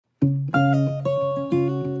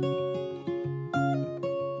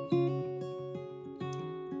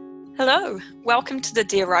Hello, welcome to the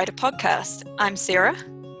Dear Writer podcast. I'm Sarah.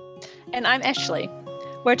 And I'm Ashley.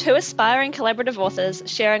 We're two aspiring collaborative authors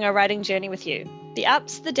sharing our writing journey with you, the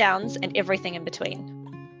ups, the downs, and everything in between.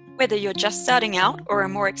 Whether you're just starting out or a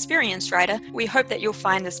more experienced writer, we hope that you'll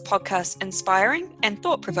find this podcast inspiring and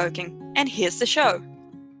thought-provoking. And here's the show.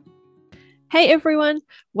 Hey everyone,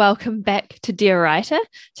 welcome back to Dear Writer.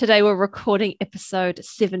 Today we're recording episode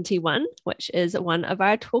 71, which is one of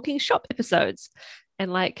our Talking Shop episodes.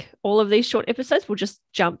 And like all of these short episodes, we'll just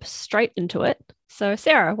jump straight into it. So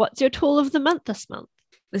Sarah, what's your tool of the month this month?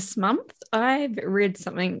 This month, I've read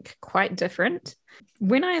something quite different.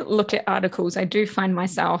 When I look at articles, I do find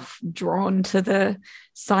myself drawn to the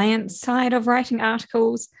science side of writing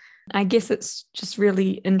articles. I guess it's just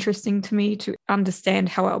really interesting to me to understand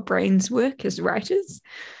how our brains work as writers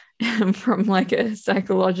from like a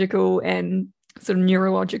psychological and sort of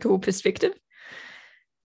neurological perspective.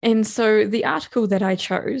 And so the article that I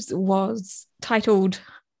chose was titled,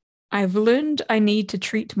 "I've learned I need to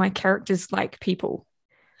treat my characters like people.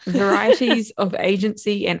 Varieties of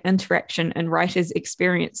agency and interaction in writers'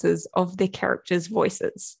 experiences of their characters'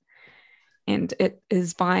 voices." And it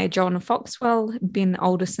is by John Foxwell, Ben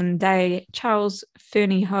Alderson-Day, Charles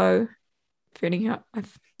Fernyhough. I'm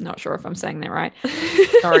not sure if I'm saying that right.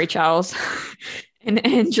 Sorry, Charles. And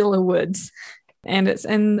Angela Woods. And it's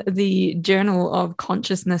in the Journal of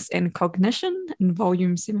Consciousness and Cognition in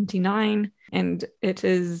volume 79. And it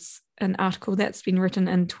is an article that's been written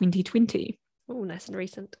in 2020. Oh, nice and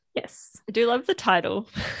recent. Yes. I do love the title.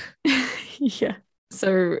 Yeah.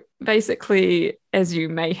 So basically, as you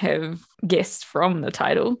may have guessed from the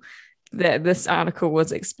title, that this article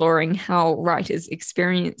was exploring how writers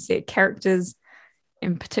experience their characters,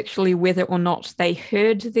 and particularly whether or not they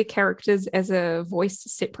heard their characters as a voice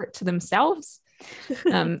separate to themselves,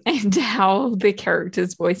 and how the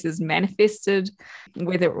characters' voices manifested,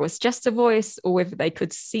 whether it was just a voice or whether they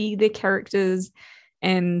could see their characters,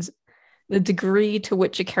 and the degree to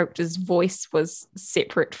which a character's voice was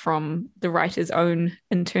separate from the writer's own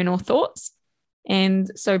internal thoughts. And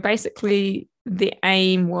so basically the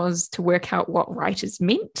aim was to work out what writers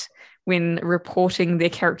meant when reporting their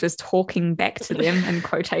characters talking back to them in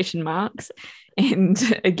quotation marks,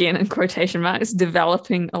 and again in quotation marks,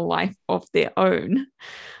 developing a life of their own.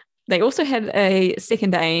 They also had a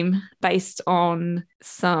second aim based on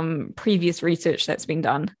some previous research that's been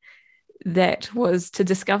done, that was to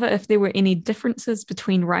discover if there were any differences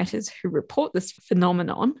between writers who report this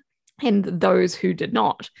phenomenon and those who did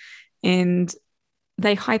not. And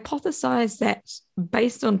they hypothesized that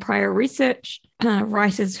based on prior research,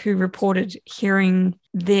 writers who reported hearing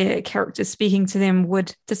their characters speaking to them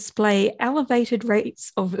would display elevated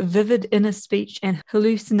rates of vivid inner speech and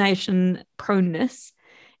hallucination proneness,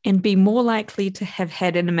 and be more likely to have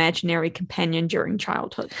had an imaginary companion during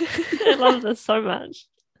childhood. I love this so much.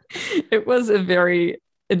 It was a very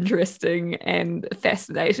interesting and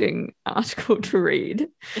fascinating article to read,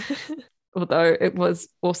 although it was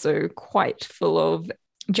also quite full of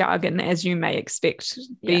jargon, as you may expect,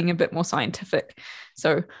 being a bit more scientific.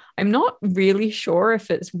 So I'm not really sure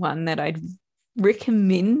if it's one that I'd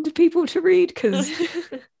recommend people to read, because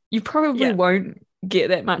you probably won't get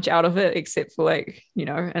that much out of it, except for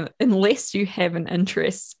unless you have an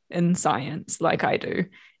interest in science like I do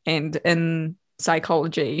and in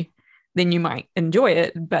psychology, then you might enjoy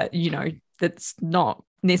it, but that's not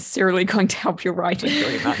necessarily going to help your writing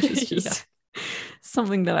very much. It's just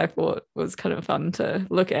something that I thought was kind of fun to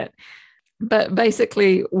look at. But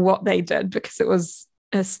basically what they did, because it was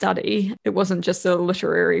a study, it wasn't just a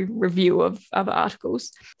literary review of other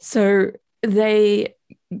articles, so they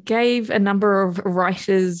gave a number of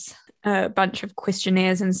writers a bunch of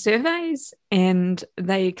questionnaires and surveys, and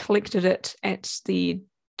they collected it at the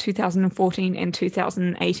 2014 and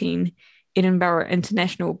 2018 Edinburgh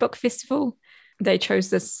International Book Festival. They chose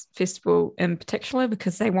this festival in particular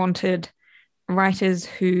because they wanted writers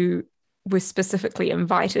who were specifically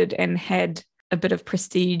invited and had a bit of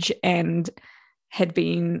prestige and had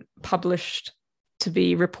been published to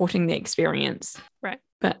be reporting their experience. Right.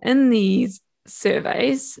 But in these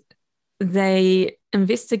surveys, they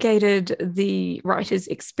investigated the writers'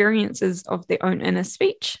 experiences of their own inner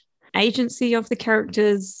speech, agency of the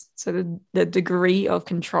characters, so the degree of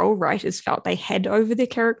control writers felt they had over their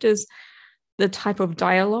characters, the type of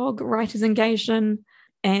dialogue writers engaged in,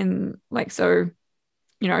 and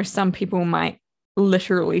some people might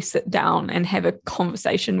literally sit down and have a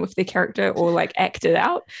conversation with their character or act it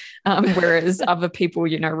out, whereas other people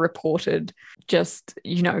reported just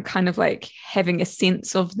kind of having a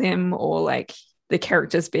sense of them, or the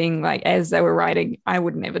characters being as they were writing, I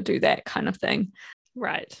would never do that kind of thing.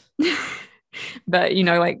 Right. but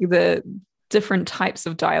like the different types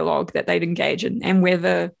of dialogue that they'd engage in, and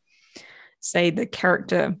whether, say, the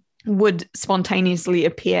character would spontaneously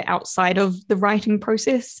appear outside of the writing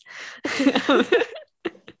process.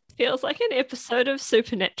 Feels like an episode of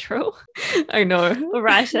Supernatural. I know. The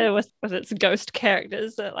writer with its ghost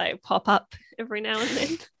characters that like pop up every now and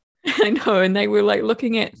then. I know. And they were like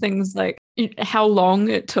looking at things like how long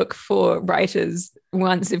it took for writers,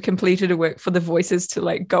 once they've completed a work, for the voices to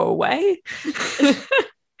like go away.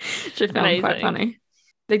 Which I found quite funny.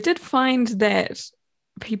 They did find that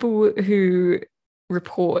people who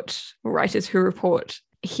report, writers who report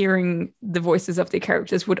hearing the voices of their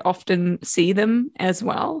characters, would often see them as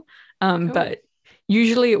well. Cool. But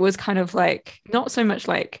usually it was kind of like not so much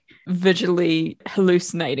like visually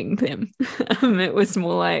hallucinating them. It was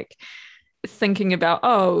more like thinking about,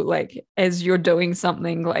 like as you're doing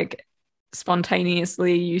something, like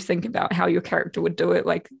spontaneously you think about how your character would do it,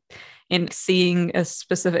 like, and seeing a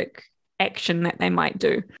specific action that they might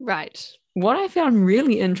do. Right. What I found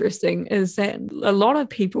really interesting is that a lot of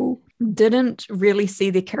people didn't really see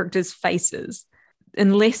their characters' faces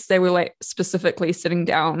unless they were like specifically sitting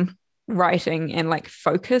down writing and like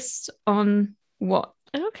focused on what,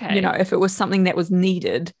 if it was something that was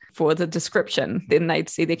needed for the description, then they'd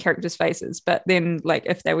see their characters' faces. But then like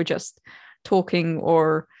if they were just talking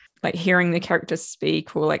or like hearing the characters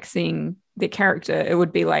speak or like seeing their character, it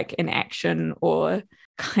would be like an action or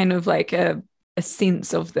kind of like a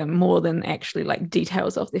sense of them more than actually like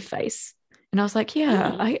details of their face. And I was like,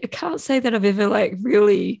 I can't say that I've ever like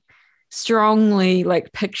really strongly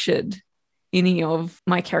like pictured any of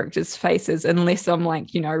my characters' faces unless I'm like,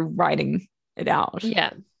 writing it out.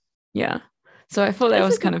 Yeah. So I thought that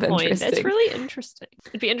was kind of interesting. That's really interesting.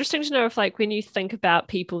 It'd be interesting to know if like when you think about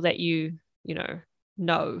people that you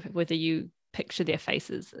know, whether you picture their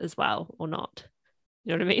faces as well or not.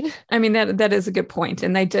 You know what I mean? I mean, that is a good point.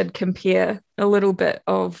 And they did compare a little bit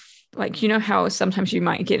of like, how sometimes you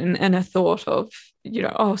might get an inner thought of,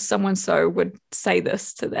 someone so would say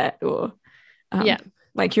this to that, or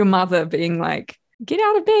like your mother being like, get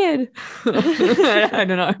out of bed. I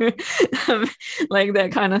don't know. Like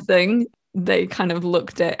that kind of thing. They kind of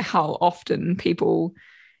looked at how often people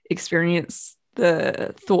experience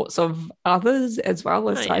the thoughts of others as well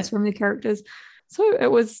as from their characters. So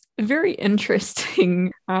it was a very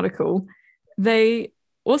interesting article. They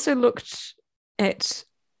also looked at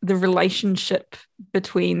the relationship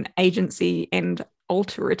between agency and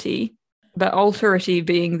alterity, but alterity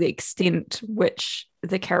being the extent which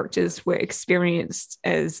the characters were experienced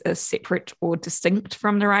as a separate or distinct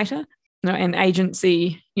from the writer, and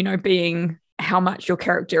agency, being how much your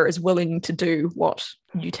character is willing to do what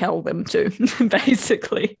you tell them to,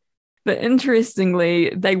 basically. But interestingly,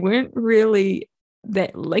 they weren't really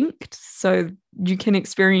that linked. So you can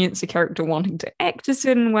experience a character wanting to act a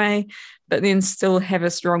certain way, but then still have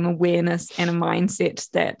a strong awareness and a mindset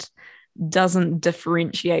that doesn't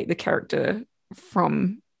differentiate the character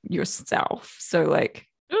from yourself. So like,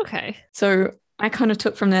 so I kind of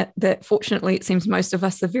took from that fortunately it seems most of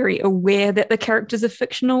us are very aware that the characters are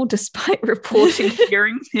fictional despite reporting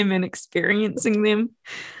hearing them and experiencing them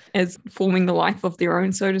as forming the life of their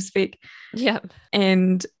own, so to speak. Yeah.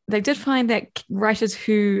 And they did find that writers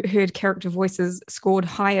who heard character voices scored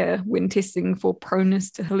higher when testing for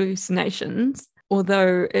proneness to hallucinations,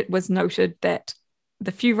 although it was noted that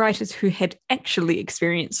the few writers who had actually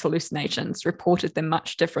experienced hallucinations reported them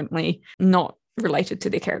much differently, not related to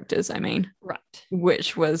their characters, I mean. Right.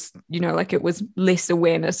 Which was, like it was less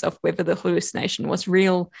awareness of whether the hallucination was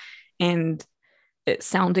real and it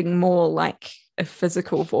sounding more like a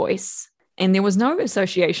physical voice. And there was no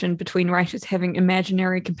association between writers having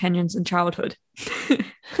imaginary companions in childhood.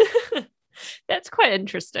 That's quite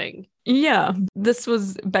interesting. Yeah, this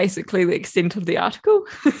was basically the extent of the article.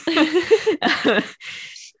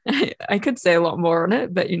 I could say a lot more on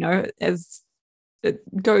it, but, as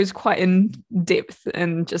it goes quite in depth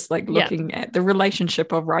and just like looking at the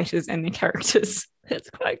relationship of writers and their characters. That's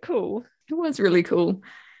quite cool. It was really cool.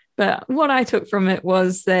 But what I took from it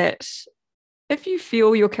was that if you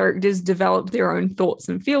feel your characters develop their own thoughts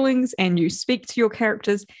and feelings and you speak to your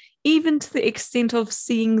characters, even to the extent of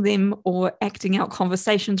seeing them or acting out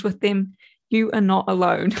conversations with them, you are not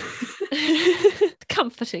alone.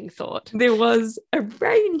 Comforting thought. There was a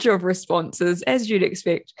range of responses, as you'd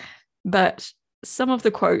expect, but some of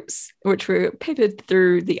the quotes which were peppered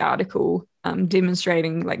through the article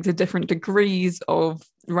demonstrating like the different degrees of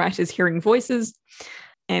writers hearing voices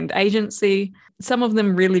and agency. Some of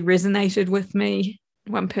them really resonated with me.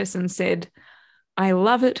 One person said, "I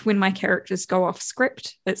love it when my characters go off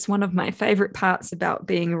script. It's one of my favorite parts about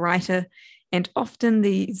being a writer. and often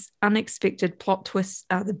these unexpected plot twists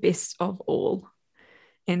are the best of all.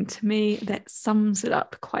 And to me, that sums it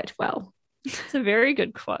up quite well. It's a very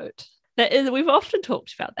good quote. That is, we've often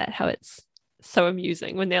talked about that, how it's so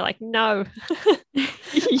amusing when they're like, no,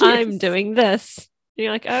 Yes. I'm doing this. And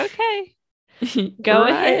you're like, okay, go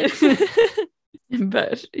ahead.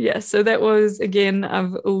 But yeah, so that was, again,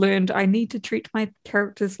 I've learned I need to treat my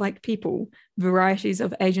characters like people, varieties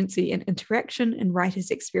of agency and interaction, and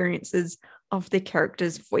writers' experiences of their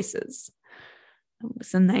characters' voices. That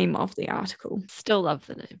was the name of the article. Still love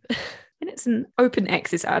the name. And it's an open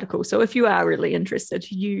access article. So if you are really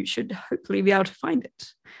interested, you should hopefully be able to find it.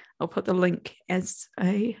 I'll put the link, as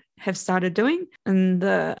I have started doing, in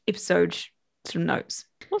the episode sort of notes.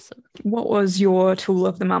 Awesome. What was your tool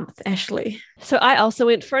of the month, Ashley? So I also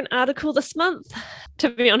went for an article this month.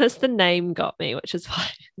 To be honest, the name got me, which is why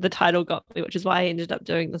the title got me, which is why I ended up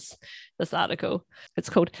doing this article. It's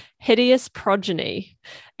called Hideous Progeny,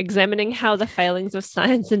 examining how the failings of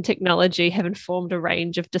science and technology have informed a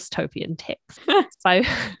range of dystopian texts.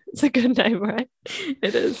 It's a good name, right?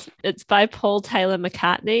 It is. It's by Paul Taylor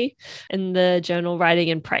McCartney in the journal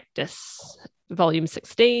Writing and Practice, volume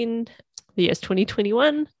 16. The year's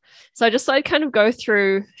 2021. So I just thought I'd kind of go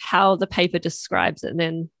through how the paper describes it, and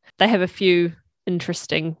then they have a few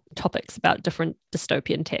interesting topics about different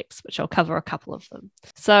dystopian texts, which I'll cover a couple of them.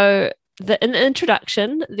 So in the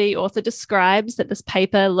introduction, the author describes that this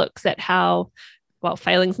paper looks at how, well,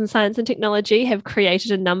 failings in science and technology have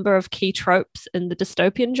created a number of key tropes in the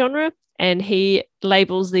dystopian genre, and he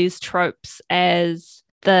labels these tropes as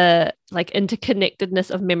the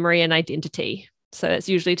interconnectedness of memory and identity. So it's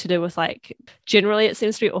usually to do with generally it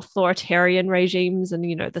seems to be authoritarian regimes and,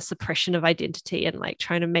 the suppression of identity and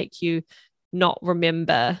trying to make you not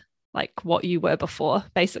remember what you were before,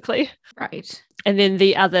 basically. Right. And then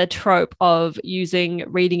the other trope of using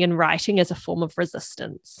reading and writing as a form of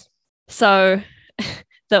resistance. So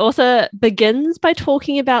the author begins by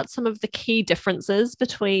talking about some of the key differences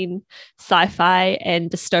between sci-fi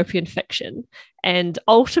and dystopian fiction, and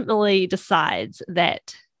ultimately decides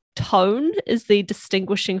that tone is the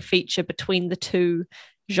distinguishing feature between the two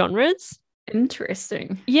genres.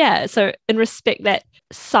 Interesting. Yeah. So in respect that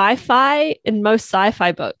sci-fi, in most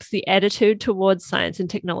sci-fi books, the attitude towards science and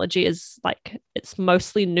technology is it's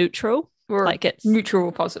mostly neutral. Or it's neutral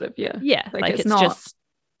or positive. Yeah. Yeah. It's not just,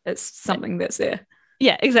 it's something that's there.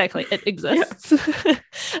 Yeah, exactly. It exists.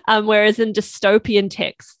 Whereas in dystopian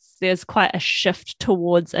texts, there's quite a shift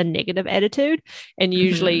towards a negative attitude. And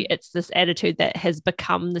usually it's this attitude that has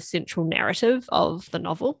become the central narrative of the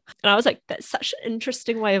novel. And I was like, that's such an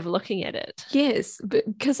interesting way of looking at it. Yes,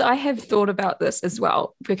 because I have thought about this as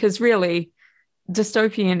well, because really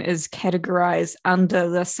dystopian is categorized under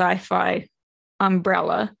the sci-fi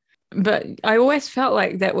umbrella. But I always felt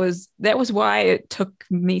like that was why it took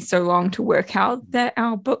me so long to work out that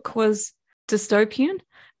our book was dystopian,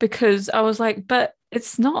 because I was like, but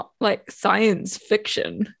it's not science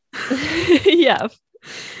fiction. Yeah.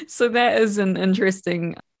 So that is an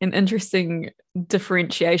interesting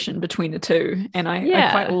differentiation between the two. And I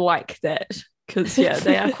quite like that, because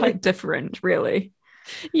they are quite different, really.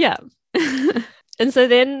 Yeah. And so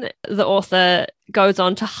then the author goes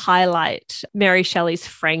on to highlight Mary Shelley's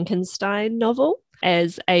Frankenstein novel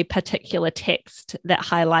as a particular text that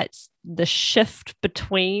highlights the shift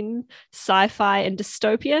between sci-fi and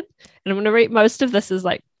dystopian. And I'm going to read most of this is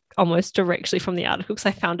almost directly from the article because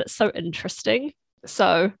I found it so interesting.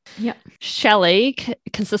 So Shelley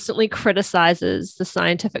consistently criticizes the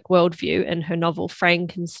scientific worldview in her novel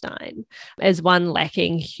Frankenstein as one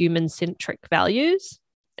lacking human-centric values.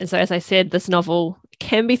 And so, as I said, this novel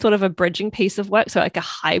can be thought of a bridging piece of work, so a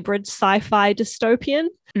hybrid sci-fi dystopian.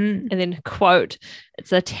 And then, quote,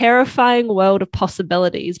 it's a terrifying world of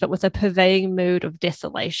possibilities, but with a pervading mood of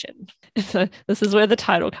desolation. So this is where the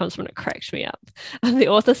title comes from. It cracked me up. And the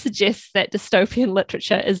author suggests that dystopian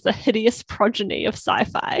literature is the hideous progeny of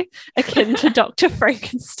sci-fi, akin to Dr.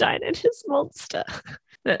 Frankenstein and his monster.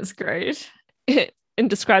 That's great. And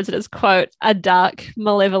describes it as, quote, a dark,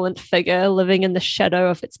 malevolent figure living in the shadow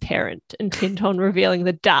of its parent, intent on revealing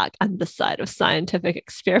the dark underside of scientific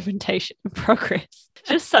experimentation and progress.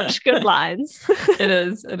 Just such good lines. It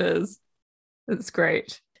is. It's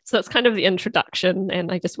great. So that's kind of the introduction and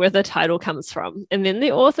I guess where the title comes from. And then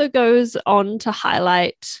the author goes on to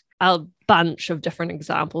highlight a bunch of different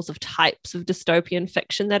examples of types of dystopian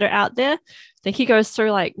fiction that are out there. I think he goes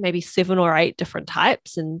through maybe 7 or 8 different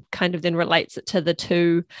types and kind of then relates it to the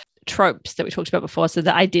two tropes that we talked about before. So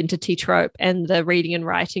the identity trope and the reading and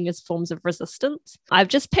writing as forms of resistance. I've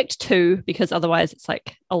just picked two because otherwise it's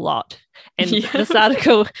like a lot. And this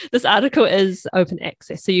article is open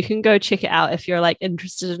access. So you can go check it out if you're like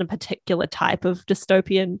interested in a particular type of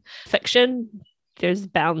dystopian fiction. There's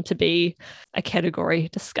bound to be a category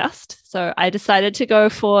discussed. So I decided to go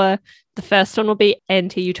for the first one will be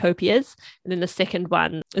anti-utopias, and then the second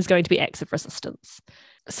one is going to be acts of resistance.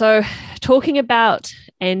 So talking about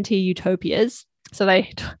anti-utopias, so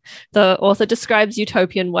the author describes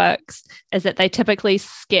utopian works as that they typically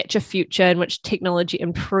sketch a future in which technology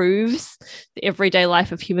improves the everyday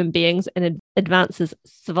life of human beings and advances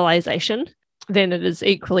civilization. Then it is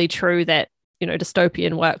equally true that, you know,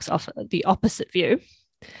 dystopian works offer the opposite view.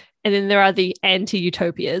 And then there are the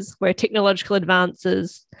anti-utopias, where technological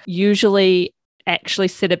advances usually actually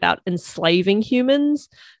set about enslaving humans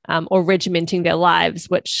or regimenting their lives,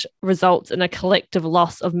 which results in a collective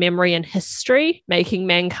loss of memory and history, making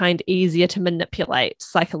mankind easier to manipulate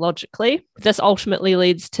psychologically. This ultimately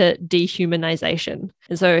leads to dehumanization.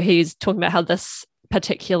 And so he's talking about how this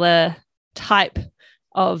particular type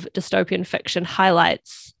of dystopian fiction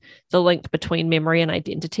highlights the link between memory and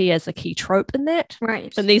identity as a key trope in that.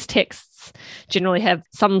 Right. And these texts generally have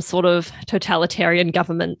some sort of totalitarian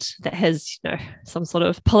government that has, you know, some sort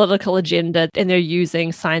of political agenda, and they're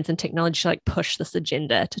using science and technology to like push this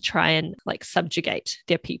agenda to try and like subjugate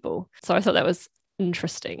their people. So I thought that was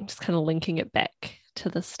interesting, just kind of linking it back to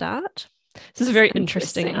the start. This is a very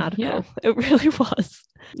interesting article. Yeah. It really was.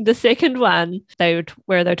 The second one, where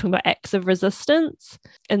they were talking about acts of resistance,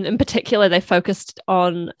 and in particular, they focused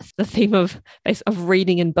on the theme of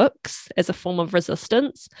reading in books as a form of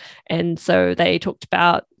resistance. And so they talked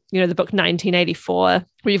about, you know, the book 1984,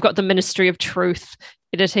 where you've got the Ministry of Truth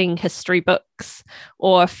editing history books,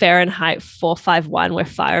 or Fahrenheit 451, where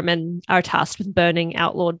firemen are tasked with burning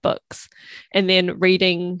outlawed books. And then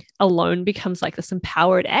reading alone becomes like this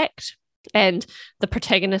empowered act. And the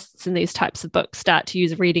protagonists in these types of books start to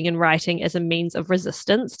use reading and writing as a means of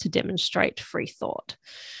resistance to demonstrate free thought.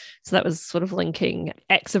 So that was sort of linking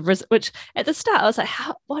acts of resistance, which at the start I was like,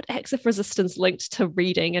 what acts of resistance linked to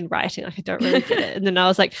reading and writing? Like, I don't really get it. And then I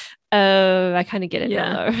was like, oh, I kind of get it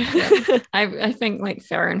now. Yeah. I think like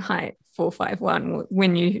Fahrenheit 451,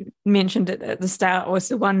 when you mentioned it at the start, was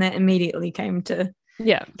the one that immediately came to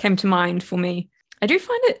mind for me. I do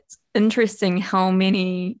find it interesting how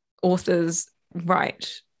many authors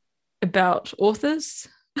write about authors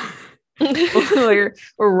or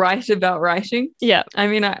write about writing. Yeah. I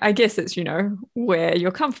mean, I guess it's, you know, where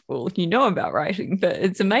you're comfortable, you know, about writing, but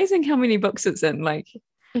it's amazing how many books it's in. Like,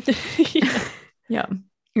 yeah.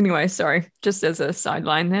 Anyway, sorry, just as a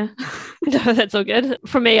sideline there. No, that's all good.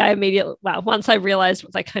 For me, once I realized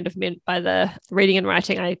what I kind of meant by the reading and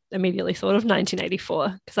writing, I immediately thought of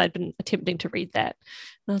 1984 because I'd been attempting to read that.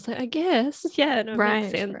 And I was like, I guess, yeah, no, it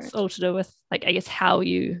makes sense. Right. All to do with, like, I guess how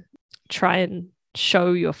you try and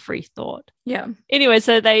show your free thought. Yeah. Anyway,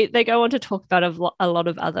 so they go on to talk about a lot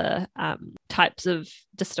of other types of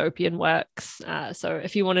dystopian works. So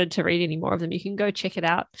if you wanted to read any more of them, you can go check it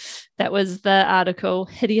out. That was the article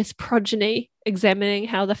Hideous Progeny, examining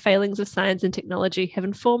how the failings of science and technology have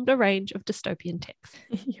informed a range of dystopian texts.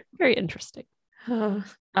 Very interesting.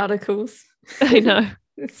 Articles. I know.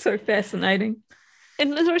 It's so fascinating.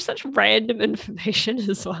 And there's such random information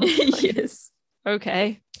as well. Like, yes.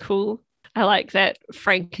 Okay, cool. I like that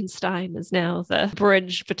Frankenstein is now the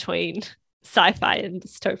bridge between sci-fi and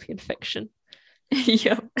dystopian fiction.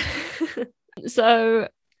 Yep. So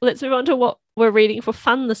let's move on to what we're reading for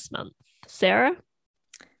fun this month. Sarah?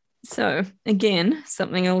 So again,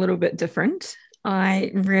 something a little bit different.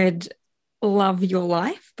 I read Love Your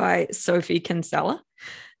Life by Sophie Kinsella.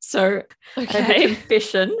 So a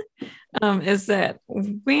confession is that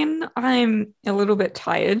when I'm a little bit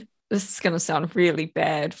tired, this is going to sound really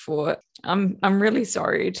bad I'm really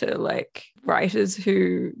sorry to like writers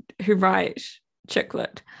who write chick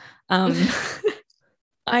lit.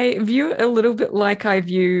 I view it a little bit like I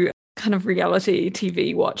view kind of reality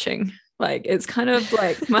TV watching. Like, it's kind of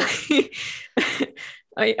like my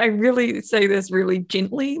I really say this really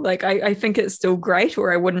gently. Like, I think it's still great,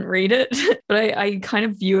 or I wouldn't read it. But I kind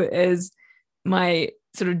of view it as my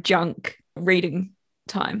sort of junk reading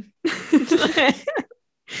time.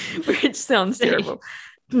 Which sounds terrible.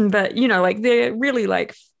 But, you know, like, they're really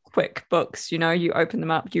like quick books. You know, you open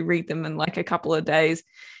them up, you read them in like a couple of days,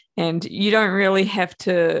 and you don't really have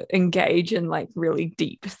to engage in like really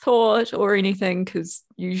deep thought or anything, because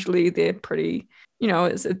usually they're pretty, you know,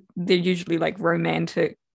 they're usually like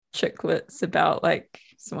romantic chiclets about like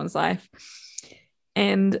someone's life.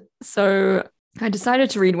 And so I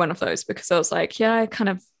decided to read one of those because I was like, yeah, I kind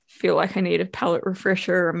of feel like I need a palate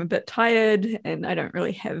refresher. I'm a bit tired and I don't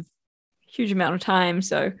really have a huge amount of time,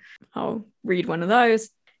 so I'll read one of those.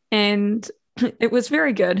 And it was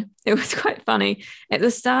very good. It was quite funny. At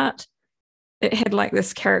the start, it had like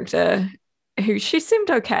this character who she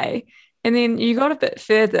seemed okay. And then you got a bit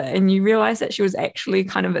further and you realize that she was actually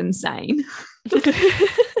kind of insane.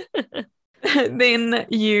 Then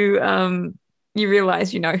you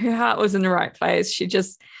realize, her heart was in the right place.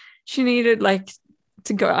 She needed like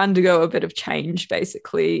to undergo a bit of change,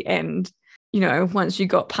 basically. And, once you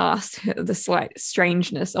got past the slight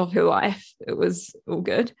strangeness of her life, it was all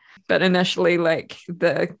good. But initially, like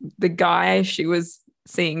the guy she was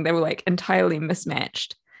seeing, they were like entirely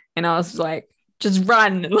mismatched. And I was like, just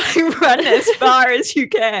run as far as you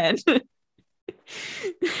can. It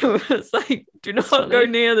was like, do not go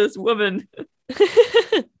near this woman.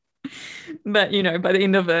 But, by the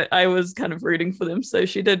end of it, I was kind of rooting for them. So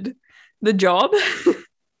she did the job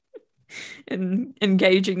in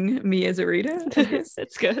engaging me as a reader, I guess.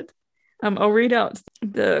 That's good. I'll read out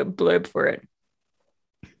the blurb for it.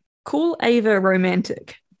 Call Ava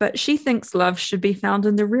romantic, but she thinks love should be found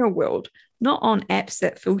in the real world, not on apps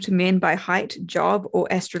that filter men by height, job,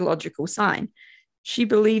 or astrological sign. She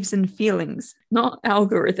believes in feelings, not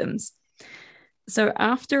algorithms. So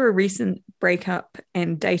after a recent breakup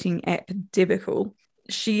and dating app debacle,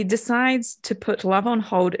 she decides to put love on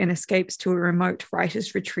hold and escapes to a remote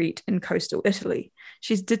writer's retreat in coastal Italy.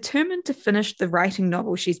 She's determined to finish the writing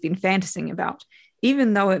novel she's been fantasing about,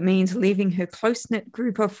 even though it means leaving her close-knit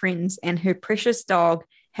group of friends and her precious dog,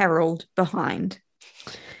 Harold, behind.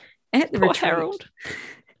 At the Poor retreat, Harold.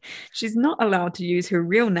 She's not allowed to use her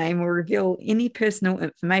real name or reveal any personal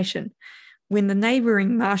information. When the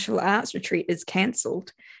neighbouring martial arts retreat is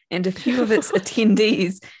cancelled and a few of its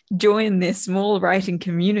attendees join their small writing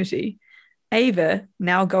community, Ava,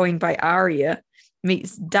 now going by Aria,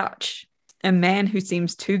 meets Dutch, a man who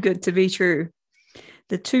seems too good to be true.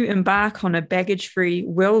 The two embark on a baggage-free,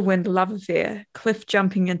 whirlwind love affair,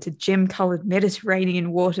 cliff-jumping into gem-coloured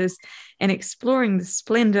Mediterranean waters and exploring the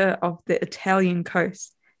splendour of the Italian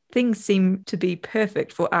coast. Things seem to be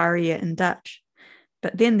perfect for Aria and Dutch.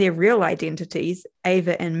 But then their real identities,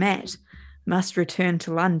 Ava and Matt, must return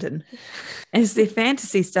to London. As their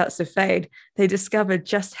fantasy starts to fade, they discover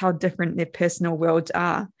just how different their personal worlds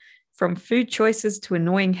are. From food choices to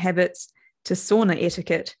annoying habits to sauna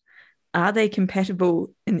etiquette, are they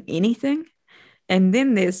compatible in anything? And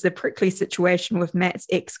then there's the prickly situation with Matt's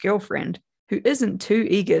ex-girlfriend, who isn't too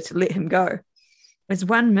eager to let him go. As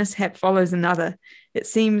one mishap follows another, it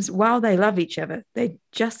seems while they love each other, they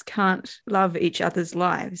just can't love each other's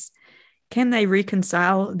lives. Can they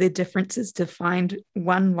reconcile their differences to find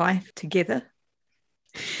one life together?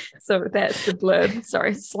 So that's the blurb.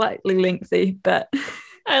 Sorry, slightly lengthy, but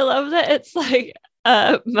I love that it's like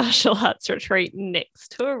a martial arts retreat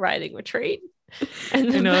next to a writing retreat.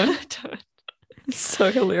 And then it's so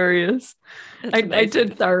hilarious. I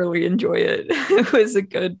did thoroughly enjoy it. It was a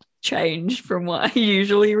good change from what I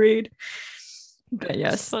usually read. But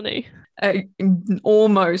yes, funny. I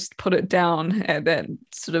almost put it down at that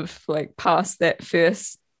sort of like past that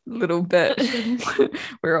first little bit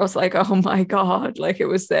where I was like, oh my God, like it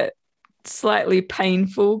was that slightly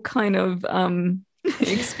painful kind of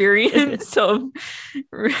experience of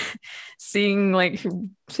seeing like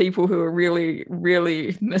people who are really,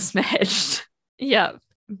 really mismatched. Yeah.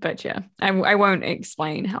 But yeah, I won't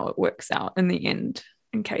explain how it works out in the end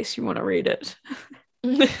in case you want to read it.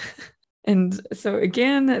 And so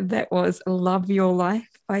again, that was Love Your Life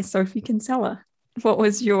by Sophie Kinsella. What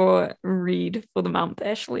was your read for the month,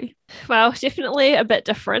 Ashley? Well, definitely a bit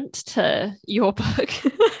different to your book.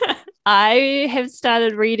 I have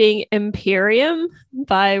started reading Imperium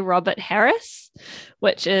by Robert Harris,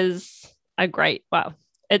 which is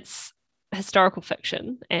it's historical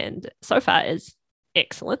fiction and so far is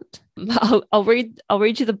excellent. I'll read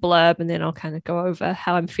you the blurb and then I'll kind of go over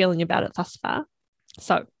how I'm feeling about it thus far.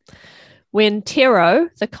 So, when Tero,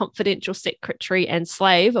 the confidential secretary and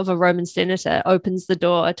slave of a Roman senator, opens the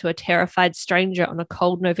door to a terrified stranger on a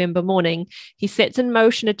cold November morning, he sets in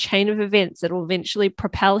motion a chain of events that will eventually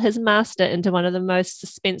propel his master into one of the most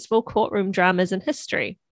suspenseful courtroom dramas in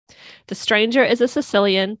history. The stranger is a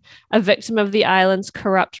Sicilian, a victim of the island's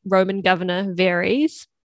corrupt Roman governor, Verres.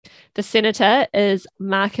 The senator is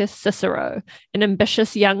Marcus Cicero, an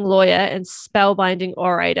ambitious young lawyer and spellbinding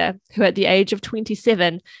orator who at the age of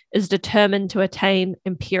 27 is determined to attain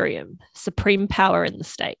imperium, supreme power in the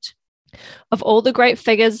state. Of all the great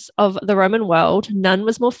figures of the Roman world, none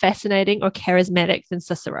was more fascinating or charismatic than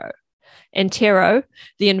Cicero. Antero,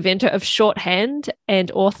 the inventor of shorthand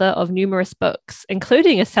and author of numerous books,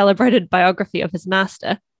 including a celebrated biography of his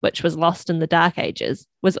master, which was lost in the Dark Ages,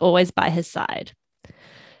 was always by his side.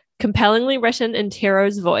 Compellingly written in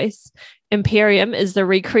Antero's voice, Imperium is the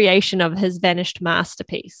recreation of his vanished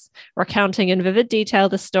masterpiece, recounting in vivid detail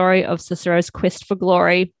the story of Cicero's quest for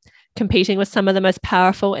glory, competing with some of the most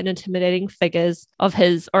powerful and intimidating figures of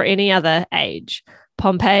his or any other age,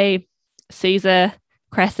 Pompey, Caesar,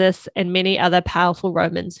 Crassus, and many other powerful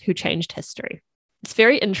Romans who changed history. It's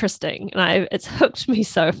very interesting, and it's hooked me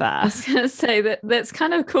so far. I was going to say that's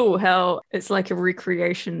kind of cool how it's like a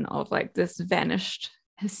recreation of like this vanished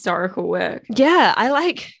historical work. Yeah,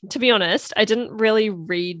 to be honest, I didn't really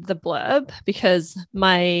read the blurb because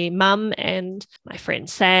my mum and my friend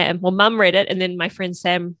Sam, mum read it and then my friend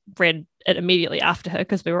Sam read it immediately after her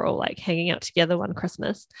because we were all like hanging out together one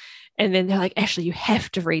Christmas. And then they're like, Ashley, you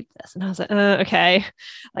have to read this. And I was like, okay,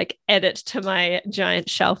 like add it to my giant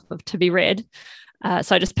shelf of to be read.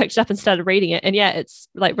 So I just picked it up and started reading it. And yeah, it's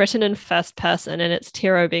like written in first person and it's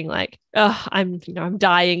Tero being like, oh, I'm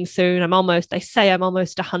dying soon. They say I'm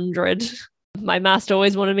almost 100. My master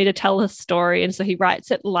always wanted me to tell his story. And so he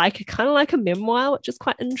writes it kind of like a memoir, which is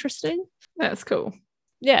quite interesting. That's cool.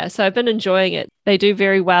 Yeah. So I've been enjoying it. They do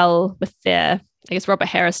very well with I guess Robert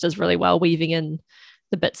Harris does really well weaving in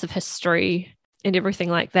the bits of history and everything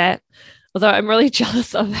like that. Although I'm really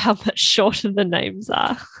jealous of how much shorter the names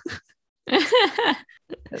are.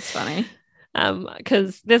 That's funny.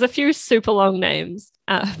 Because there's a few super long names,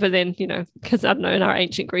 but then, because I don't know, in our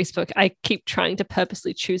ancient Greece book, I keep trying to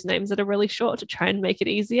purposely choose names that are really short to try and make it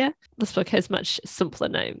easier. This book has much simpler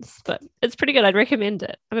names, but it's pretty good. I'd recommend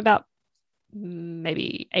it. I'm about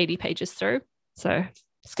maybe 80 pages through, so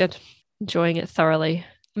it's good. Enjoying it thoroughly.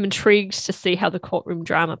 I'm intrigued to see how the courtroom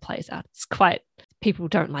drama plays out. People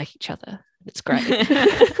don't like each other. It's great.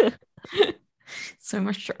 So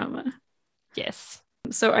much drama. Yes.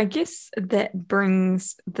 So I guess that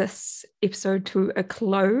brings this episode to a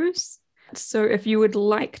close. So if you would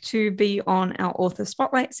like to be on our author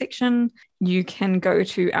spotlight section, you can go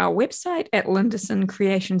to our website at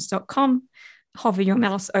lindesoncreations.com, hover your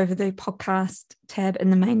mouse over the podcast tab in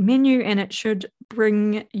the main menu, and it should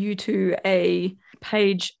bring you to a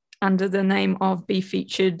page under the name of Be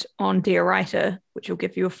Featured on Dear Writer, which will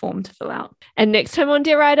give you a form to fill out. And next time on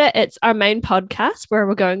Dear Writer, it's our main podcast where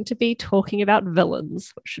we're going to be talking about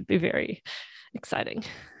villains, which should be very exciting.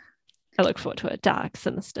 I look forward to it. Dark,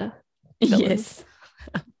 sinister villains.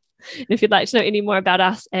 Yes. If you'd like to know any more about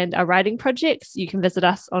us and our writing projects, you can visit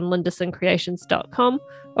us on lindesoncreations.com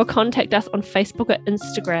or contact us on Facebook or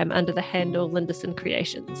Instagram under the handle Lindeson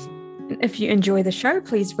Creations. If you enjoy the show,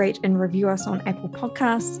 please rate and review us on Apple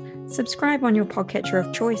Podcasts, subscribe on your podcatcher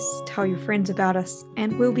of choice, tell your friends about us,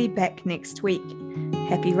 and we'll be back next week.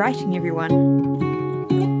 Happy writing, everyone.